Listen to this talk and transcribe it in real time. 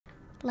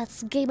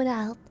Let's game it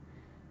out.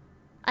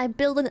 I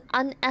built an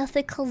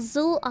unethical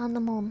zoo on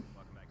the moon.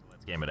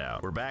 Let's game it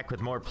out. We're back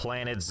with more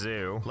Planet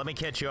Zoo. Let me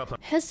catch you up on...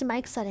 Here's the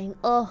mic setting.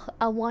 Oh,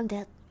 I want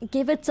it.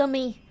 Give it to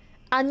me.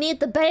 I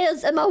need the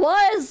bears in my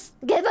voice.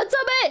 Give it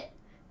to me.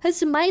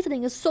 His mic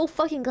setting is so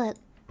fucking good.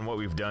 What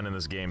we've done in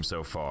this game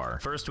so far.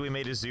 First, we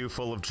made a zoo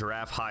full of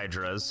giraffe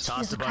hydras,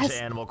 tossed a bunch of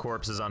animal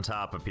corpses on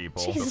top of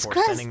people before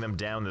sending them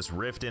down this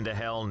rift into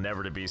hell,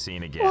 never to be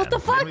seen again. What the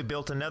fuck? Then we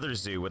built another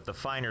zoo with the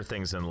finer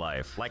things in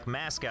life, like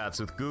mascots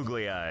with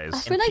googly eyes, I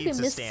feel and like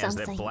pizza we missed stands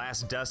something. that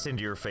blast dust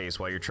into your face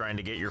while you're trying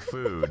to get your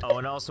food. Oh,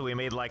 and also we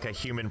made like a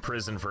human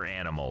prison for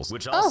animals,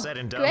 which all said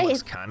and done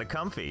looks kind of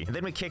comfy. And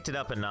then we kicked it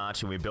up a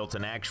notch and we built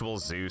an actual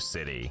zoo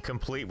city,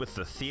 complete with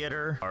the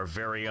theater, our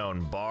very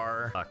own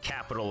bar, a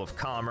capital of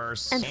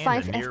commerce, and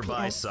a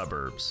nearby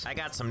suburbs. I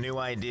got some new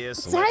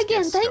ideas, so let's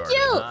get started. Thank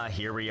you.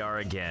 Here we are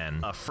again.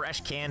 A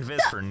fresh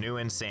canvas for new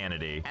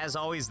insanity. As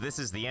always, this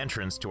is the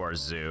entrance to our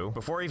zoo.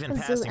 Before even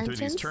passing through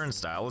these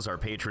turnstiles, our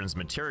patrons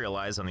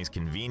materialize on these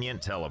convenient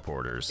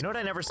teleporters. You know what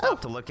I never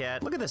stopped to look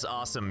at? Look at this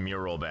awesome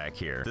mural back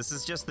here. This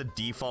is just the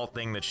default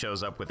thing that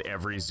shows up with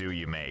every zoo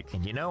you make.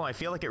 And you know, I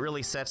feel like it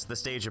really sets the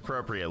stage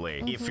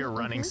appropriately if you're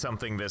running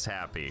something this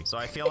happy. So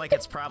I feel like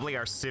it's probably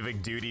our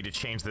civic duty to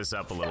change this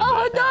up a little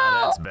bit.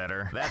 No. That's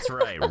better. That's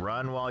right.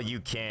 Run while you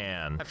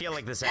can. I feel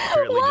like this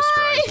accurately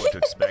describes what to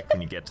expect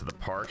when you get to the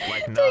park,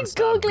 like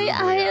non-stop googly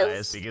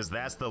eyes, because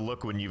that's the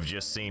look when you've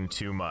just seen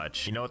too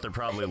much. You know what they're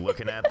probably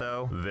looking at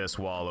though? This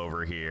wall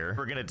over here.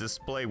 We're gonna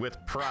display with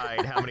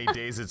pride how many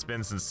days it's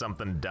been since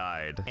something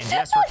died. And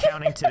yes, we're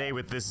counting today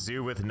with this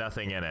zoo with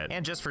nothing in it.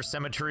 And just for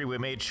symmetry, we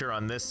made sure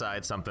on this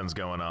side something's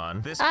going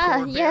on. This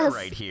poor bear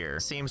right here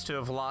seems to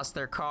have lost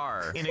their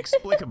car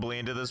inexplicably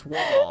into this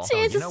wall.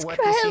 Jesus you know what?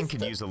 Christ. This scene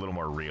could use a little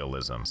more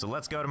realism. So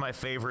let's go to my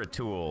favorite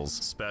tools,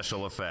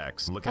 special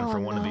effects. Looking for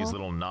one of these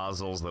little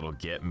nozzles that'll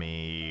get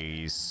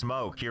me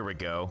smoke. Here we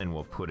go. And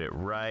we'll put it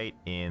right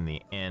in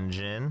the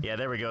engine. Yeah,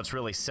 there we go. It's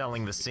really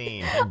selling the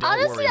scene. And don't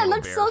Honestly, worry, that little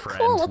looks bear so friend.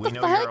 cool. What we the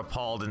know fuck? you're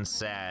appalled and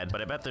sad,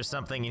 but I bet there's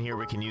something in here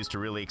we can use to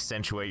really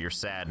accentuate your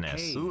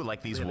sadness. Hey, ooh,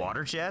 like these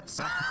water jets?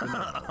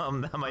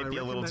 That might be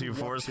a little too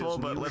forceful,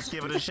 but let's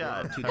give it a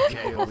shot.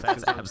 Okay, Okay, well,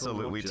 that's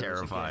absolutely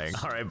terrifying.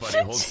 All right, buddy,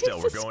 hold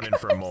still. We're going in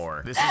for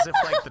more. This is if,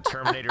 like, the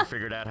Terminator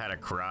figured out how to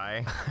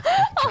cry.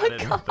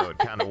 Though it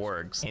kind of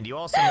works. And you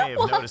also may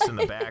have noticed in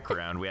the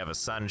background we have a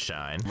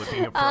sunshine,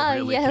 looking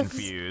appropriately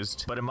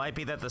confused. But it might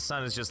be that the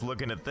sun is just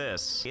looking at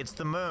this. It's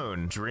the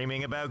moon,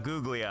 dreaming about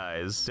googly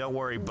eyes. Don't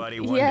worry, buddy.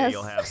 One day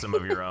you'll have some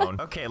of your own.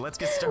 Okay, let's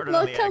get started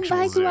on the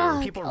actual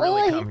zoo. People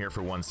really come here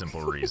for one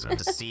simple reason,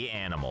 to see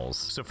animals.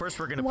 So first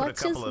we're gonna put a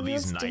couple of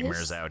these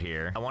nightmares out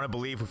here. I want to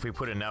believe if we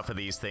put enough of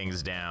these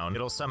things down,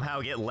 it'll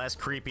somehow get less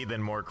creepy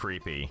than more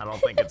creepy. I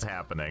don't think it's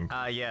happening.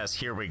 Yes,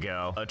 here we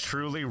go. A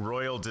truly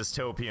royal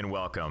dystopian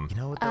welcome. You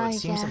know what though? It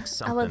seems like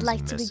something's I would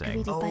like missing. to be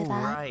greeted by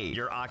that. Right.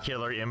 Your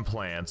ocular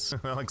implants.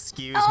 Well,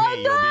 excuse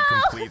me, you'll be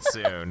complete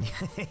soon.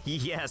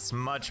 Yes,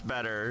 much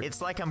better.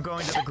 It's like I'm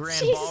going to the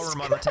grand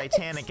ballroom on the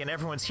Titanic and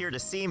everyone's here to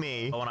see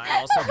me. Oh, and I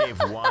also gave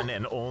one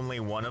and only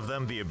one of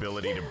them the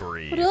ability to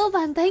breathe.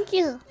 Ruben, thank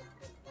you.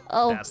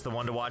 Oh. That's the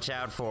one to watch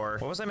out for.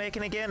 What was I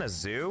making again? A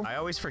zoo? I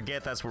always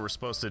forget that's what we're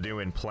supposed to do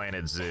in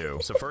Planet Zoo.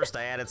 So first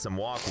I added some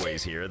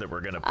walkways here that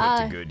we're gonna put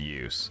to good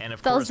use. And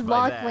of course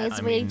by that, I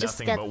mean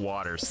nothing but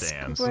water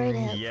stands.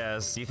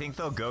 Yes. Do you think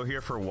they'll go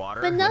here for water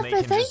when they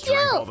can just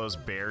drink all those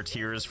bear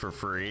tears for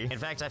free? In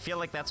fact, I feel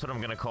like that's what I'm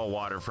gonna call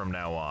water from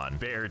now on.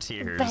 Bear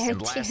tears. And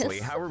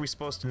lastly, how are we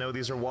supposed to know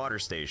these are water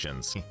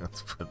stations?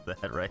 Let's put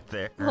that right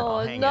there. Oh,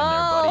 hang in there,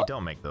 buddy.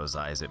 Don't make those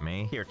eyes at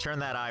me. Here, turn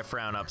that eye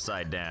frown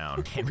upside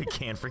down. And we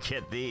can't forget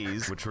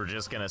these, which we're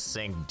just gonna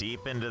sink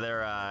deep into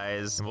their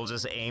eyes, and we'll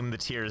just aim the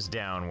tears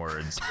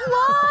downwards.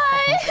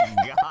 Why? Oh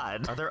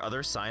God. Are there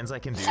other signs I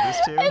can do this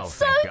to? It's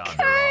thank so God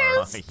there are.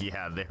 cursed.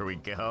 Yeah, there we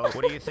go.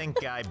 What do you think,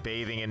 guy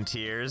bathing in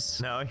tears?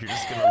 No, you're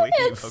just gonna leave?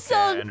 It's okay, so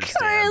I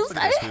understand. cursed.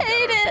 Look at this. I We've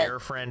hate got our it. bear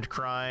friend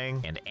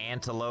crying, an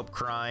antelope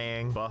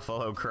crying,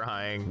 buffalo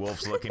crying,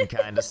 wolf's looking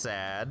kinda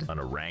sad, an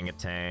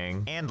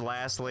orangutan, and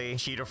lastly,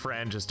 cheetah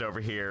friend just over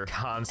here,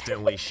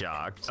 constantly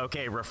shocked.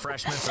 Okay,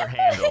 refreshments are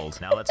handled.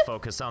 Now let's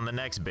focus on the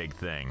next big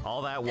thing.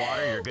 All that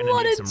water, you're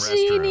gonna need some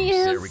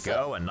restrooms. There we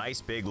go, a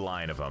nice big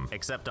line of them.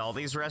 Except all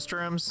these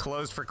restrooms,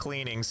 closed for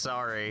cleaning,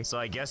 sorry. So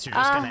I guess you're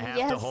just gonna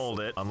have to hold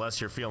it,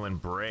 unless you're feeling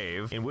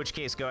brave. In which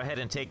case, go ahead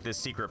and take this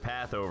secret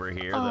path over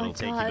here that'll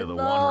take you to the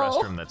one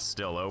restroom that's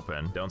still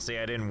open. Don't say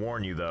I didn't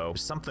warn you though.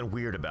 There's something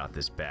weird about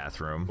this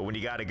bathroom. But when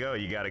you gotta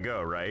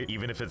go, right?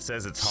 Even if it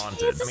says it's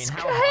haunted. I mean,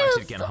 how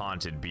haunted can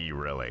haunted be,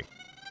 really?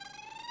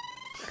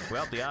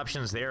 Well, the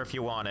option's there if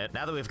you want it.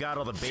 Now that we've got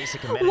all the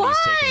basic amenities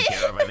taken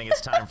care of, I think it's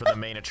time for the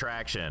main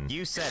attraction.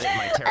 You said it,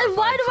 my terrified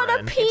why do I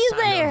friend. pee it's time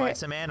there? to invite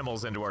some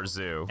animals into our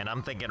zoo. And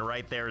I'm thinking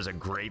right there is a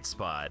great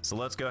spot. So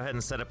let's go ahead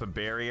and set up a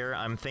barrier.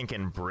 I'm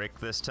thinking brick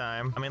this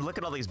time. I mean, look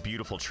at all these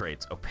beautiful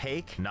traits.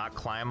 Opaque, not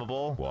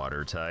climbable,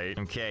 watertight.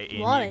 Okay, in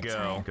you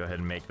go. Go ahead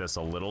and make this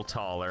a little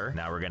taller.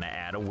 Now we're gonna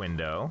add a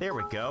window. There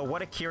we go.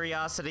 What a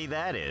curiosity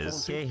that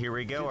is. Okay, here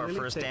we go. Our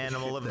first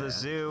animal of the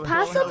zoo.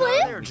 Possibly.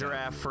 Hello there,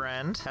 giraffe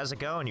friend. How's it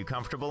going? And you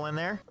comfortable in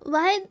there?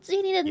 Why do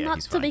you need it Yeah, not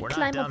he's to fine. be We're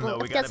not done, climbable though.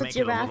 We if there's gotta a make it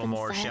a giraffe little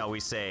more, inside? shall we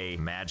say,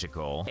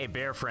 magical. Hey,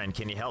 bear friend,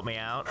 can you help me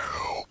out?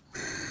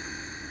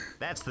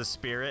 That's the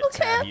spirit.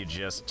 Okay. Have you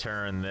just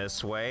turn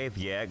this way?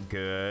 Yeah,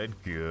 good.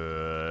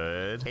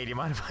 Hey, do you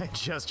mind if I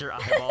adjust your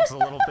eyeballs a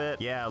little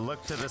bit? Yeah,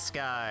 look to the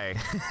sky.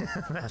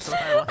 That's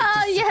what I like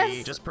to see.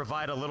 Yes. Just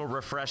provide a little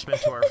refreshment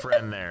to our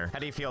friend there. How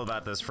do you feel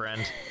about this,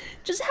 friend?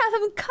 Just have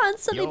him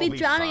constantly You'll be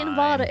drowning in fine.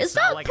 water. It's Is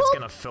not that like poop? it's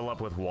gonna fill up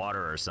with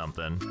water or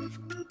something.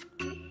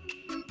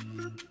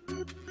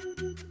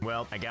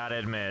 Well, I gotta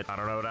admit, I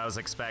don't know what I was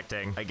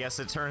expecting. I guess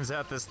it turns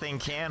out this thing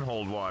can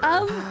hold water.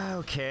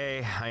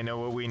 Okay, I know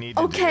what we need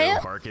to do.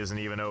 Park isn't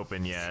even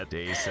open yet.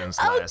 Days since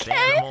last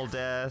animal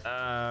death.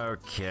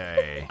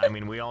 Okay. I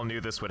mean, we all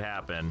knew this would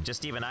happen.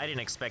 Just even I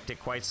didn't expect it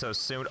quite so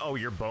soon. Oh,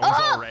 your bones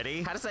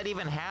already? How does that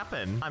even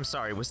happen? I'm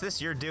sorry, was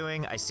this your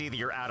doing? I see that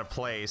you're out of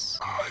place.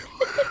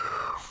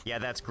 Yeah,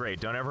 that's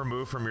great. Don't ever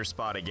move from your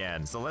spot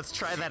again. So let's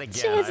try that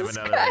again. I have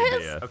another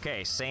idea.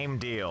 Okay, same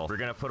deal. We're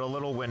gonna put a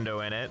little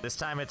window in it. This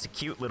time it's a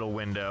cute little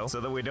window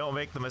so that we don't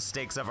make the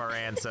mistakes of our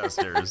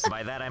ancestors.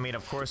 By that I mean,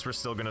 of course, we're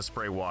still gonna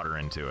spray water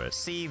into it.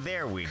 See,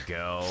 there we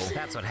go.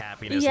 That's what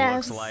happiness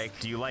looks like.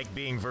 Do you like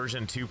being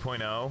version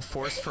 2.0?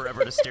 Forced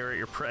forever to stare at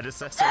your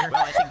predecessor?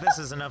 Well, I think this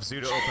is enough zoo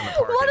to open the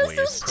park at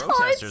least.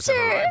 Protesters have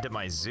arrived at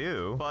my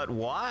zoo. But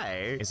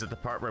why? Is it the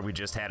part where we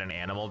just had an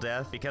animal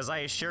death? Because I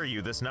assure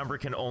you, this number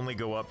can only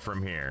go up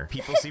from here.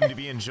 People seem to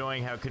be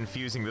enjoying how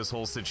confusing this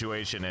whole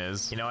situation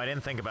is. You know, I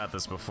didn't think about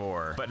this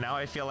before, but now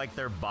I feel like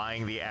they're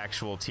buying the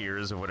actual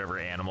tears of whatever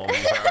animal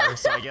these are.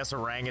 So I guess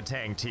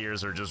orangutan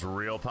tears are just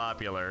real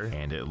popular.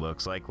 And it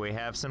looks like we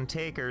have some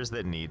takers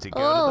that need to go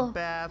to the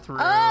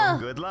bathroom.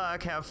 Good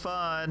luck, have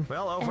fun.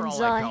 Well,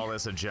 overall, I call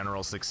this a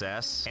general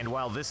success. And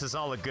while this is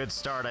all a good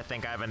start, I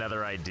think I have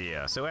another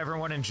idea. So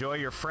everyone enjoy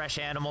your fresh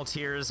animal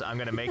tears. I'm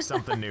gonna make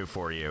something new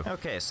for you.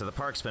 Okay, so the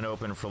park's been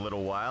open for a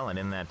little while, and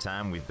in that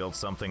time, we've built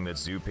something that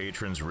zoo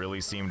patrons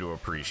really seem to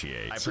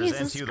appreciate. I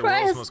present to you the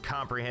world's most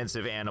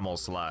comprehensive animal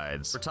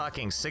slides. We're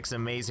talking 6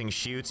 amazing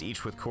chutes,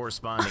 each with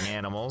corresponding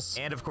animals,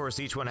 and of course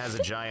each one has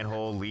a giant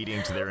hole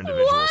leading to their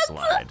individual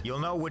slide. You'll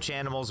know which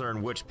animals are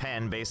in which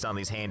pen based on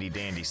these handy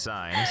dandy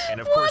signs,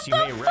 and of course you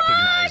may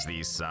recognize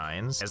these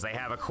signs as they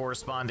have a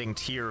corresponding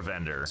tier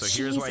vendor. So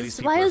here's why these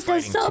people are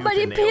fighting tooth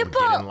and nail to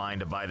get in line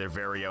to buy their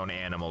very own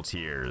animal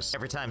tears.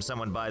 Every time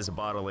someone buys a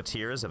bottle of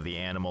tears of the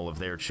animal of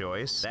their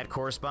choice, that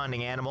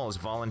corresponding animal is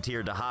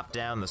volunteered to hop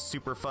down the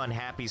super fun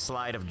happy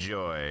slide of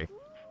joy.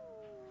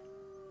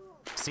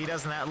 See,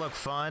 doesn't that look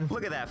fun?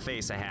 Look at that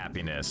face of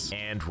happiness.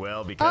 And,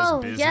 well,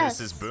 because business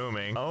is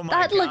booming. Oh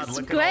my god, look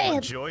at all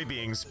the joy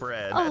being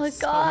spread. That's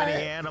so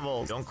many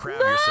animals. Don't crowd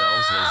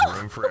yourselves, there's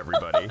room for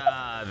everybody.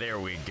 There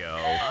we go.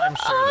 I'm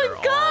sure they're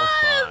all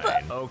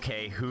fine.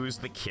 Okay, who's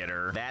the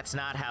kidder? That's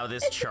not how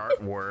this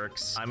chart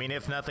works. I mean,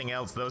 if nothing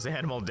else, those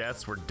animal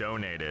deaths were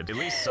donated. At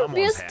least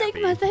someone's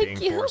happy being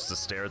forced to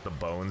stare at the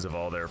bones of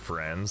all their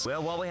friends.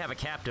 Well, while we have a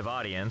captive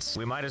audience,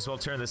 we might as well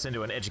turn this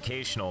into an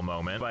educational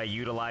moment by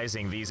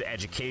utilizing these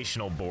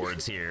educational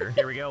boards here.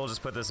 Here we go, we'll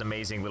just put this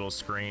amazing little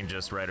screen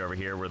just right over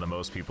here where the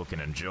most people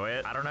can enjoy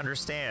it. I don't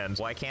understand.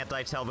 Why can't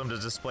I tell them to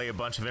display a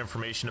bunch of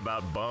information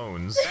about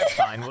bones? That's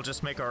fine, we'll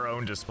just make our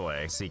own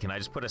display. See, can I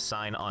just put a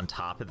sign on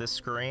top of this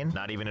screen?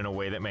 Not even in a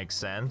way that makes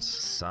sense.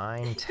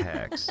 Sign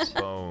text.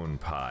 Bone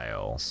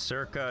pile.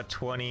 Circa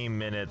 20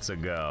 minutes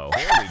ago.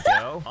 There we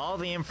go. All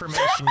the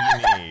information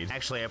you need.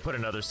 Actually, I put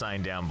another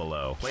sign down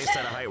below. Placed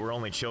at a height where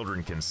only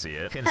children can see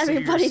it.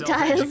 Consider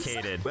yourself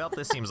educated. Well,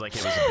 this seems like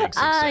it was a big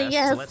success.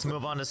 So let's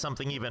move on to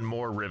something even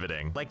more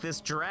riveting. Like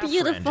this giraffe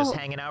friend just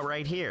hanging out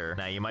right here.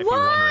 Now, you might be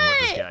wondering what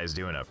this guy's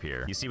doing up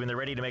here. You see, when they're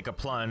ready to make a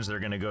plunge, they're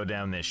gonna go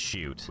down this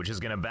chute, which is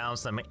gonna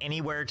bounce them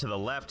anywhere to the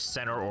left,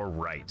 center, or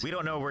right. We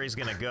don't know where he's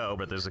gonna go,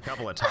 but there's a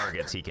couple of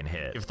targets he can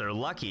hit. If they're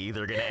lucky,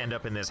 they're gonna end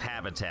up in this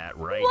habitat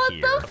right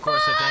here. Of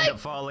course, if they end up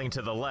falling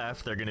to the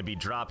left, they're gonna be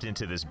dropped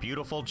into this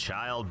beautiful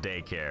child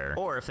daycare.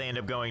 Or if they end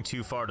up going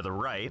too far to the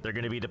right, they're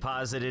gonna be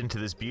deposited into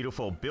this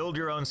beautiful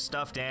build-your-own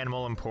stuffed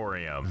animal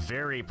emporium.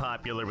 Very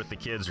popular with the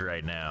kids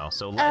right now.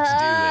 So let's do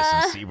this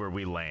and see where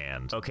we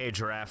land. Okay,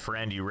 giraffe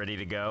friend, you ready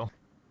to go?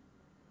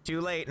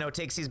 Too late, no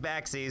takesies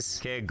backsies.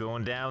 Okay,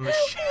 going down the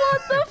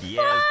What the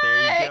Yes,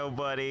 there you go,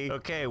 buddy.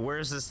 Okay,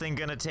 where's this thing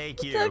gonna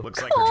take you?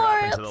 Looks like we're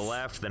dropping to the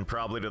left, then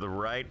probably to the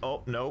right.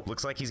 Oh, nope.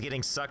 Looks like he's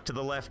getting sucked to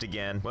the left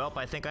again. Well,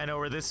 I think I know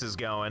where this is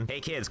going. Hey,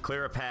 kids,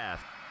 clear a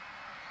path.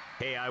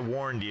 Hey, I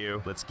warned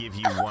you. Let's give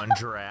you one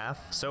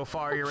giraffe. So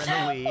far, you're in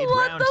the lead.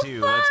 Round 2,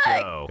 let's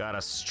go. Got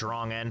a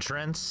strong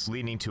entrance,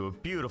 leading to a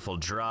beautiful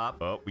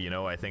drop. Oh, you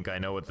know, I think I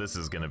know what this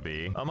is gonna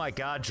be. Oh my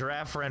god,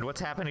 giraffe friend,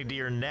 what's happening to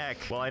your neck?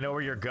 Well, I know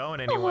where you're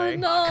going anyway. Oh,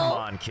 no. Come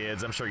on,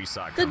 kids. I'm sure you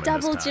saw it coming The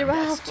double this time.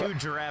 giraffe. That's 2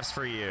 giraffes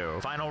for you.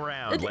 Final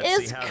round.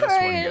 Let's see how this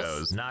one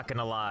goes. Not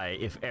gonna lie,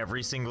 if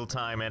every single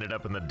time ended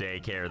up in the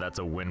daycare, that's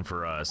a win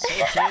for us.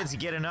 Hey, kids, you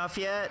get enough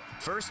yet?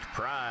 First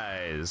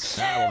prize.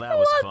 Ah, well, that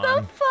was fun.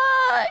 What the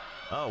fuck?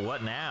 Oh,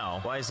 what now?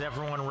 Why is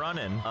everyone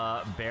running?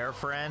 Bear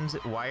friend,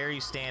 why are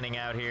you standing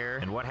out here?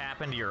 And what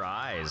happened to your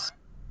eyes?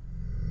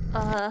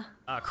 Oh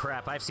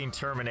crap, I've seen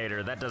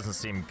Terminator. That doesn't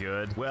seem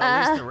good. Well,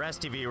 at least the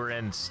rest of you are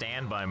in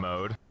standby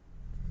mode.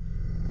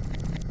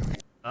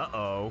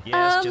 Uh-oh.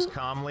 Yes, just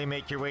calmly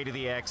make your way to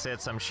the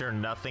exits. I'm sure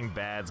nothing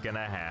bad's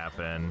gonna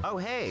happen. Oh,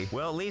 hey.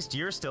 Well, at least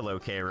you're still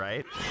okay,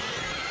 right?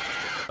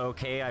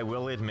 Okay, I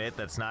will admit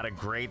that's not a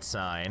great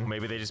sign.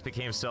 Maybe they just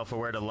became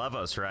self-aware to love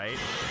us, right?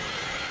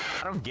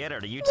 I don't get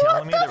it. Are you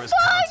telling me there was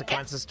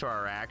consequences to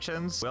our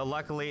actions? Well,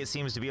 luckily, it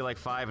seems to be like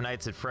Five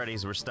Nights at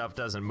Freddy's where stuff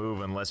doesn't move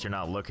unless you're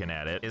not looking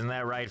at it. Isn't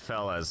that right,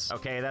 fellas?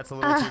 Okay, that's a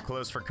little too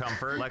close for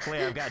comfort.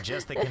 Luckily, I've got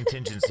just the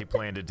contingency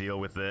plan to deal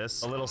with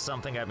this. A little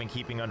something I've been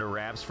keeping under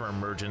wraps for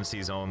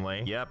emergencies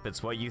only. Yep,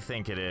 it's what you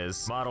think it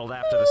is. Modeled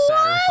after the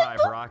Saturn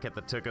V rocket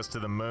that took us to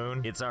the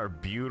moon. It's our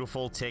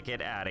beautiful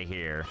ticket out of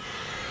here.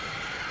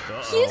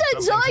 He's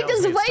enjoying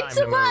this way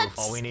too much!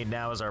 All we need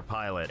now is our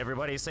pilot.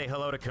 Everybody say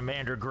hello to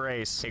Commander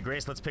Grace. Hey,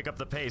 Grace, let's pick up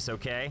the pace,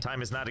 okay?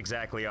 Time is not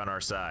exactly on our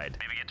side.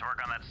 Maybe get to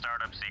work on that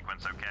startup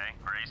sequence, okay?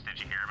 Grace, did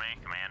you hear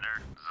me?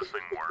 Commander, does this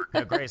thing work?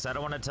 No, Grace, I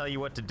don't want to tell you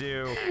what to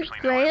do. Actually,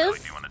 no, I really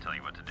do want to tell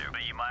you what to do.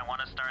 But you might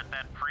want to start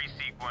that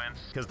pre-sequence.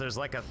 Because there's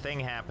like a thing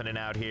happening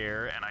out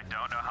here, and I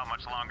don't know how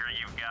much longer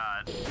you've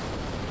got.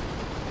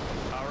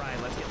 All right,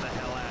 let's get the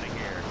hell out of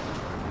here.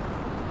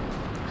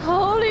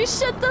 Holy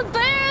shit, the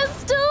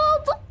bears, dude!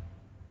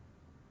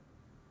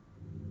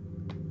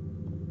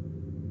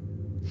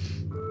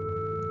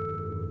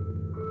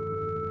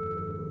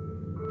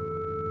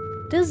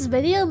 This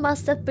video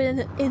must have been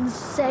an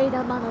insane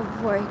amount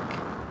of work.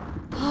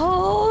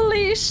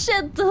 Holy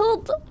shit,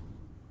 dude!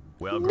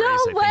 Well, Grace,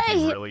 I think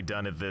you've really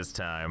done it this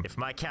time. If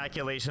my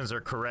calculations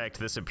are correct,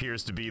 this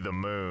appears to be the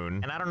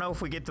moon. And I don't know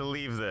if we get to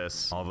leave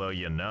this. Although,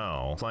 you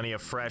know, plenty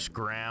of fresh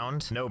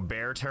ground, no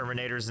bear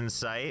terminators in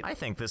sight. I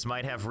think this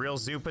might have real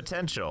zoo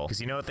potential.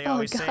 Because you know what they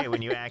always say,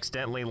 when you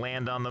accidentally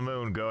land on the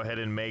moon, go ahead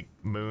and make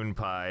moon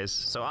pies.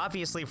 So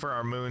obviously for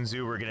our moon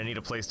zoo, we're gonna need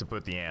a place to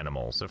put the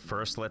animals. So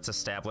first, let's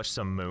establish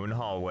some moon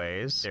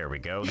hallways. There we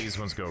go. These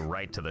ones go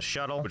right to the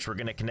shuttle, which we're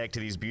gonna connect to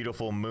these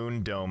beautiful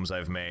moon domes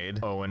I've made.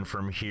 Oh, and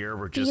from here,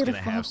 we're just gonna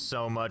have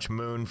so much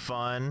moon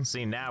fun.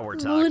 See, now we're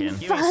talking.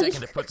 Give me a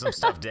second to put some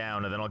stuff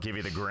down, and then I'll give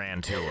you the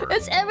grand tour.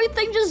 Is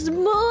everything just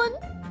moon?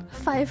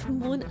 5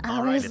 moon hours.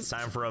 All right, it's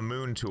time for a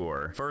moon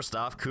tour. First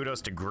off,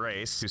 kudos to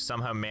Grace, who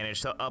somehow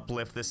managed to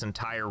uplift this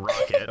entire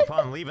rocket.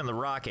 Upon leaving the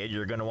rocket,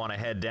 you're going to want to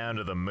head down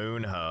to the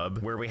moon hub,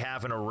 where we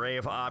have an array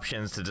of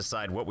options to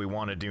decide what we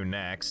want to do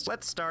next.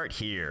 Let's start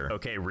here.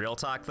 Okay, real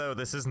talk though,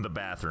 this isn't the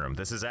bathroom.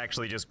 This is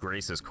actually just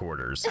Grace's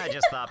quarters. I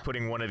just thought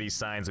putting one of these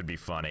signs would be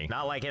funny.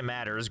 Not like it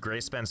matters,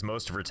 Grace spends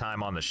most of her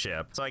time on the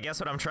ship. So I guess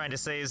what I'm trying to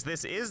say is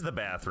this is the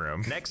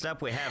bathroom. Next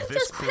up, we have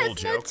this cruel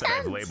joke that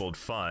I've labeled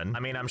fun. I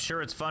mean, I'm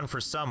sure it's fun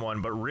for someone,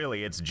 but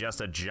really it's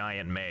just a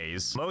giant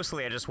maze.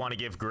 Mostly I just want to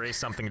give Grace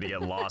something to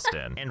get lost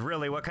in. And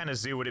really, what kind of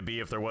zoo would it be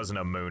if there wasn't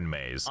a moon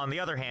maze? On the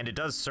other hand, it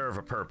does serve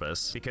a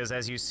purpose, because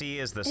as you see,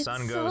 as the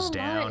sun goes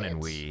down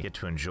and we get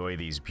to enjoy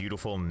these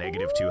beautiful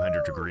negative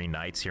 200-degree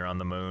nights here on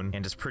the moon,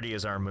 and as pretty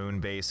as our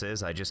moon base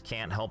is, I just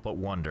can't help but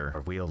wonder,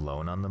 are we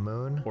alone on the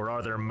moon? Or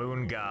are there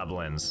moon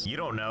goblins? You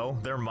don't know.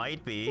 There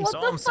might be. So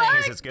all I'm saying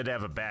is it's good to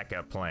have a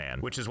backup plan,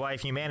 which is why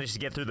if you manage to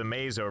get through the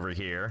maze over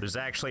here, there's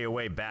actually a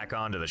way back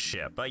onto the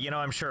ship. But you know,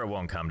 I'm sure it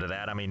won't come to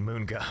that. I mean,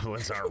 moon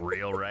goblins aren't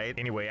real, right?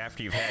 Anyway,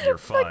 after you've had your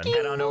fun,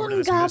 head on over to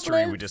this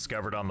mystery we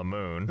discovered on the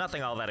moon.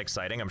 Nothing all that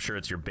exciting. I'm sure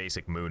it's your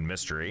basic moon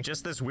mystery.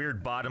 Just this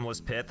weird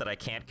bottomless pit that I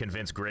can't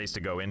convince Grace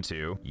to go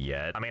into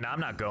yet. I mean, I'm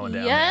not going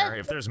down there.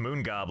 If there's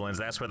moon goblins,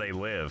 that's where they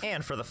live.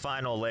 And for the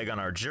final leg on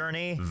our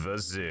journey, the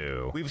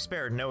zoo. We've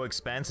spared no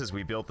expense as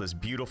we built this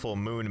beautiful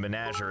moon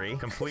menagerie,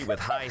 complete with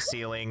high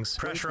ceilings,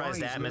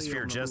 pressurized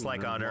atmosphere just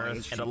like on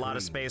Earth, and a lot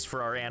of space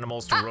for our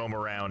animals to roam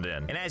around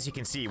in. And as you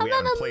can see, we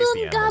haven't placed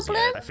the animals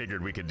yet. I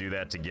figured we could do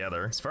that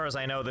together. As far as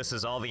I know, this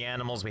is all the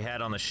animals we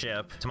had on the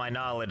ship. To my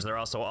knowledge, they're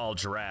also all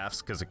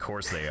giraffes, because of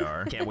course they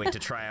are. Can't wait to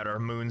try out our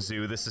moon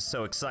zoo. This is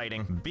so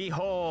exciting.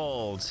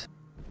 Behold!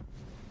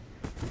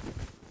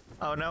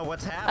 Oh no,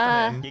 what's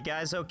happening? You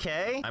guys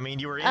okay? I mean,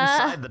 you were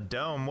inside the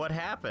dome. What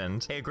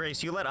happened? Hey,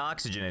 Grace, you let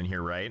oxygen in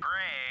here, right?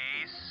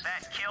 Grace,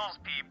 that kills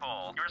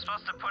people. You were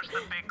supposed to push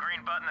the big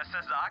green button that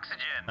says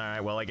oxygen. All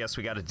right, well, I guess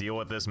we got to deal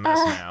with this mess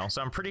now.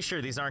 So I'm pretty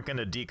sure these aren't going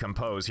to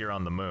decompose here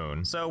on the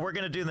moon. So we're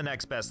going to do the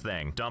next best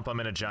thing. Dump them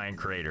in a giant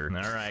crater.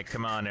 All right,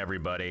 come on,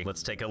 everybody.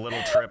 Let's take a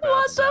little trip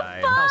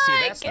outside. Oh,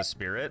 see, that's the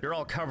spirit. You're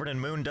all covered in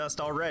moon dust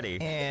already.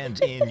 And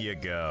in you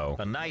go.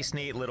 A nice,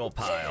 neat little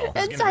pile.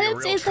 This is going to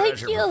be a real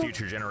treasure for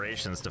future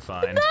generations to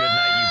find. Good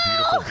night, you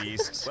beautiful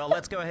beasts. Well,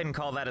 let's go ahead and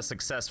call that a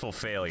successful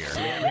failure.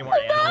 Do we have any more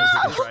animals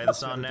we can try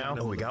this on now?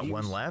 Oh, we got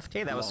one left?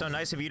 Hey, that was so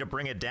nice of you to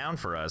bring it down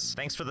for us.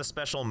 Thanks for the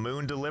special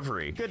moon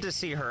delivery. Good to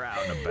see her out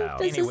and about.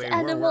 This anyway, is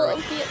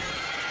animal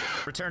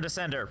Return to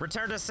sender.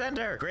 Return to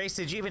sender. Grace,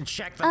 did you even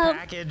check the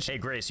package? Hey,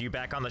 Grace, you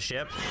back on the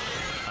ship?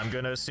 I'm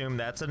gonna assume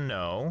that's a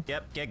no.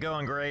 Yep, get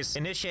going, Grace.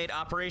 Initiate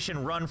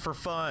Operation Run for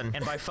Fun.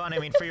 And by fun, I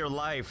mean for your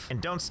life. And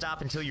don't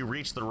stop until you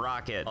reach the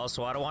rocket.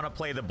 Also, I don't want to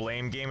play the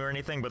blame game or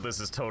anything, but this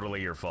is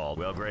totally your fault.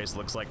 Well, Grace,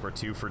 looks like we're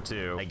 2 for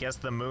 2. I guess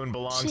the moon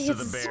belongs to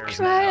the Jesus bears Christ.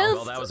 now.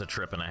 Well, that was a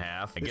trip and a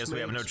half. I guess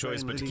we have no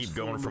choice but to keep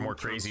going for more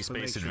crazy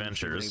space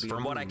adventures.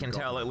 From what I can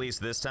tell, at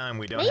least this time,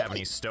 we don't have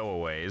any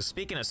stowaways.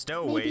 Speaking of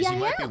stowaways, you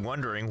might be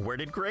wondering, where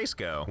did Grace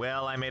go?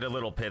 Well, I made a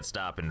little pit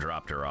stop and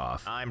dropped her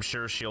off. I'm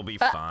sure she'll be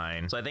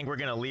fine. So I think we're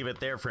gonna leave it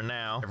there for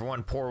now.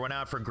 Everyone pour one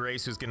out for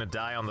Grace, who's gonna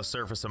die on the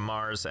surface of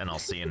Mars, and I'll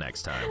see you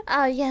next time.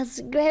 Oh yes,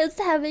 Grace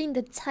having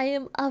the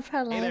time of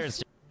her life. Hey there,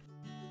 it's